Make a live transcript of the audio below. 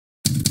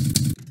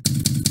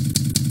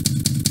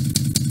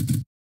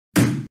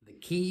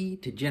key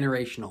to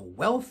generational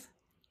wealth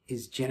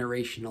is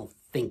generational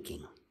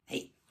thinking.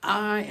 Hey,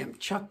 I am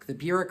Chuck the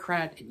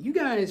bureaucrat, and you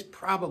guys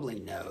probably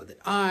know that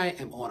I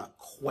am on a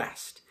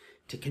quest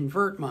to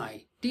convert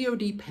my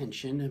DoD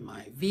pension and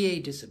my VA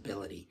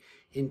disability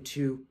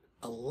into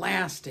a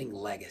lasting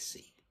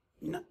legacy.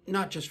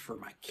 Not just for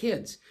my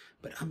kids,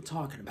 but I'm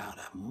talking about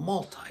a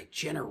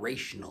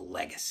multi-generational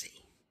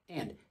legacy.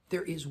 And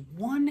there is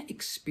one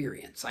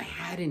experience I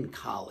had in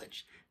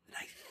college that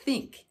I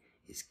think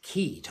is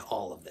key to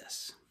all of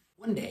this.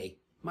 One day,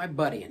 my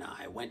buddy and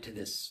I went to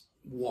this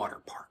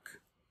water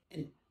park.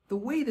 And the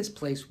way this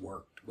place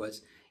worked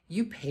was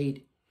you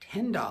paid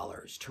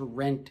 $10 to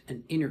rent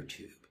an inner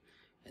tube.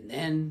 And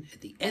then at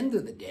the end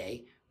of the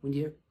day, when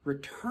you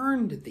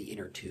returned the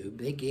inner tube,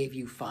 they gave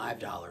you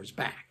 $5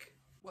 back.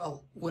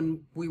 Well,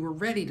 when we were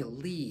ready to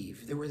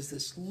leave, there was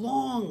this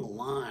long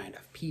line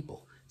of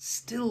people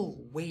still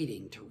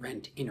waiting to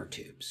rent inner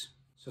tubes.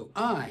 So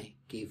I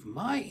gave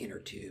my inner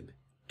tube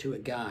to a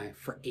guy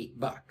for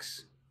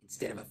 $8.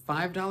 Instead of a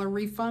 $5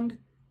 refund,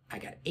 I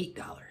got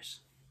 $8.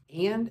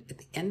 And at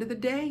the end of the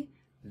day,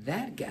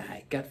 that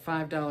guy got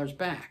 $5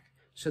 back.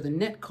 So the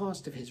net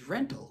cost of his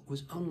rental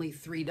was only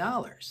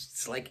 $3.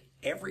 It's like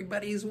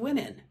everybody's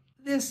winning.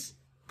 This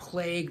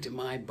plagued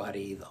my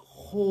buddy the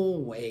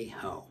whole way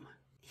home.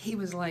 He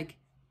was like,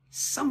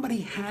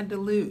 somebody had to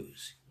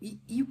lose.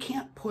 You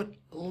can't put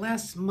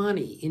less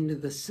money into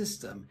the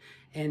system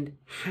and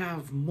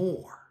have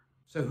more.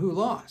 So who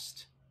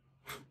lost?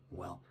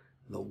 Well,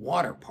 the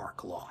water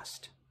park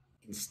lost.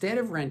 Instead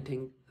of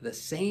renting the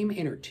same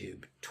inner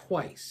tube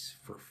twice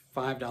for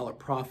 $5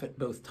 profit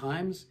both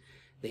times,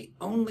 they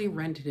only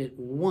rented it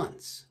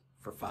once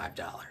for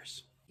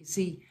 $5. You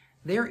see,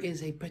 there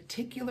is a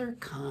particular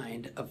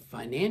kind of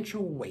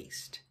financial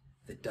waste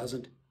that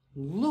doesn't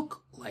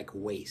look like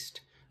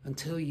waste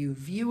until you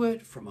view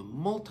it from a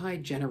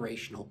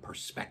multi-generational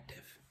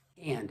perspective.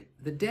 And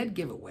the dead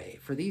giveaway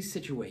for these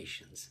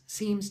situations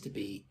seems to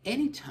be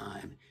any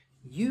time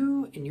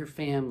you and your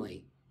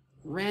family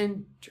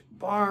rent, or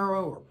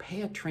borrow, or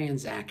pay a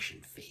transaction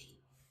fee.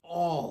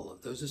 All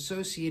of those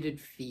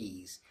associated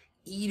fees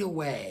eat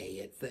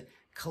away at the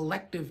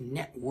collective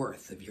net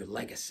worth of your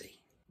legacy.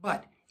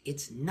 But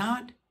it's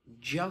not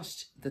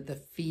just that the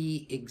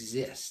fee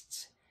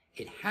exists.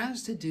 It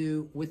has to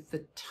do with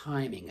the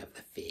timing of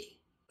the fee.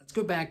 Let's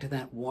go back to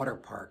that water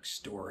park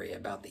story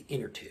about the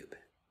inner tube.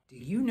 Do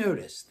you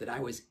notice that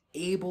I was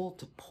able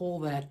to pull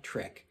that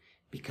trick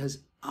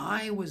because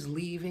I was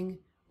leaving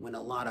when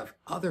a lot of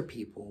other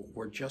people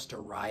were just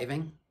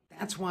arriving?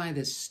 That's why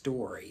this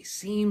story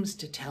seems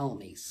to tell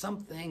me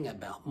something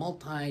about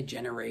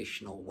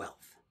multi-generational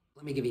wealth.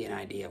 Let me give you an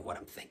idea of what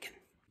I'm thinking.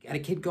 Got a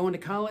kid going to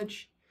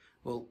college?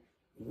 Well,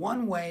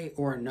 one way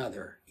or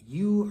another,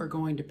 you are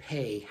going to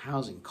pay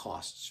housing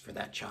costs for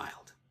that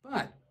child.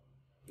 But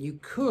you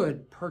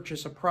could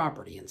purchase a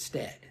property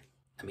instead.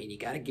 I mean, you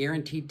got a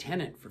guaranteed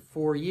tenant for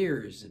 4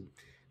 years, and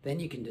then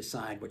you can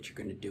decide what you're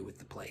going to do with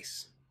the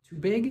place. Too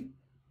big?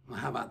 Well,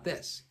 how about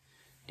this?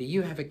 Do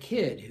you have a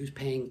kid who's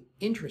paying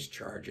interest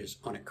charges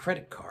on a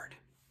credit card?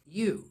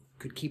 You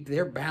could keep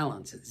their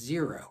balance at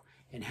zero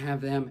and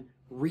have them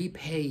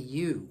repay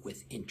you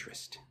with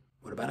interest.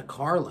 What about a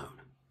car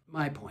loan?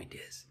 My point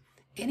is,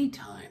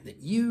 anytime that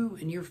you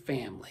and your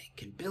family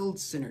can build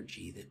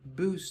synergy that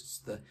boosts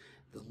the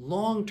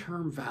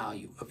long-term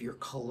value of your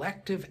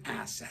collective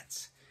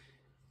assets,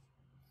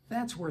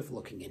 that's worth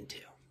looking into.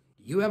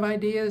 Do you have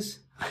ideas?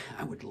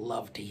 I would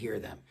love to hear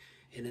them.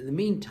 And in the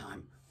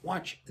meantime,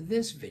 watch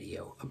this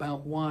video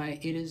about why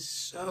it is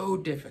so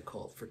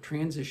difficult for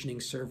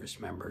transitioning service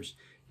members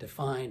to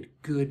find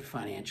good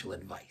financial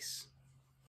advice.